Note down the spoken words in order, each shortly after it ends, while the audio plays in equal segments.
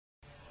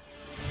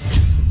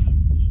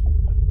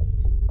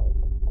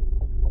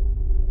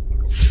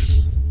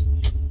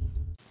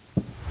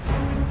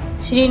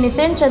Shri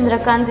Nitin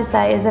Chandrakant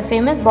Desai is a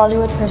famous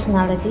Bollywood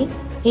personality.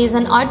 He is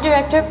an art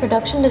director,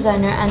 production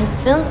designer, and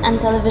film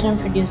and television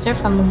producer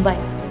from Mumbai.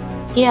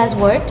 He has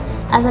worked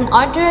as an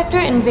art director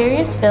in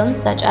various films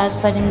such as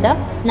Parinda,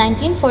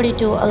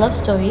 1942 A Love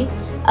Story,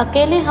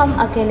 Akele Hum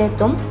Akele,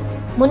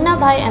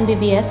 Munnabhai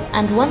M.B.B.S,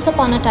 and Once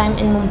Upon a Time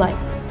in Mumbai.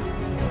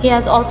 He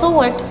has also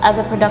worked as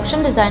a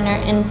production designer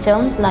in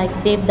films like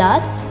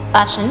Devdas,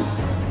 Fashion,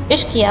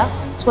 Ishqiya,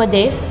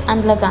 Swades,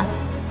 and Lagan.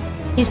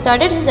 He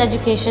started his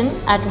education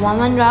at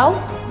Vaman Rao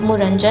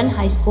Muranjan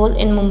High School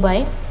in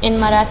Mumbai in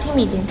Marathi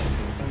medium.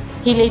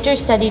 He later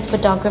studied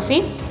photography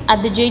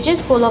at the JJ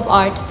School of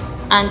Art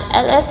and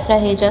LS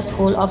Raheja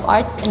School of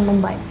Arts in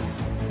Mumbai.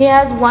 He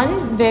has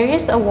won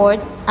various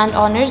awards and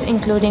honors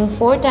including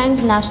 4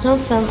 times National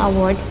Film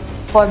Award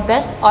for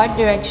Best Art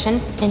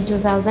Direction in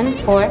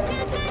 2004,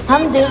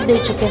 Hum Dil De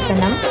Chuke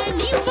Sanam,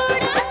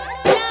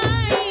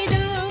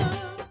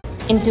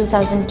 in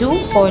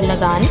 2002 for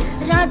Lagan,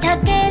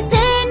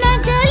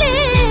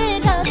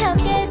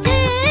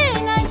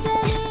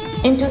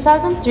 in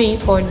 2003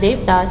 for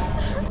Devdas,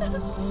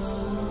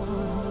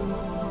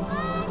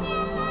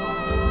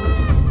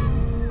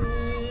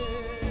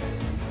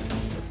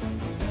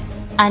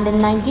 and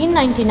in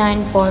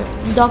 1999 for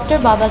Dr.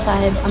 Baba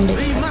Saheb Ambedkar.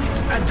 We must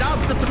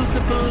adopt the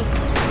principle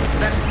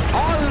that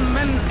all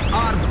men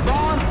are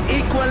born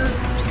equal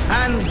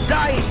and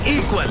die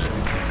equal.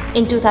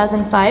 In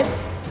 2005,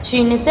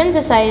 Sri Nitin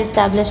Desai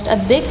established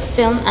a big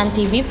film and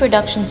TV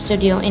production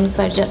studio in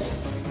Karjat,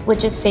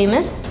 which is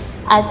famous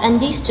as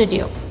ND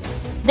Studio.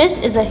 This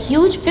is a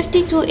huge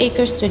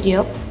 52-acre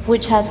studio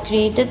which has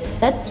created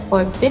sets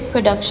for big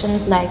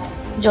productions like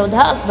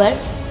Jodha Akbar,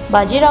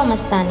 Bajirao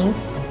Mastani,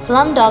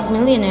 Slumdog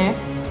Millionaire,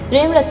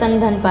 Prem Ratan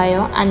Dhan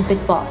Payo, and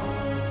Big Boss.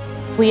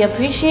 We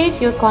appreciate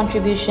your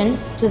contribution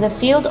to the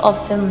field of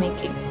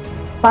filmmaking.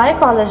 Pai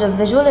College of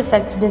Visual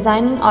Effects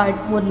Design and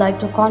Art would like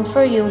to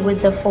confer you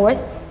with the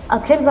 4th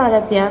Akhil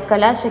Bhartiya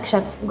Kala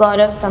Shikshak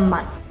Gaurav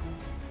Samman.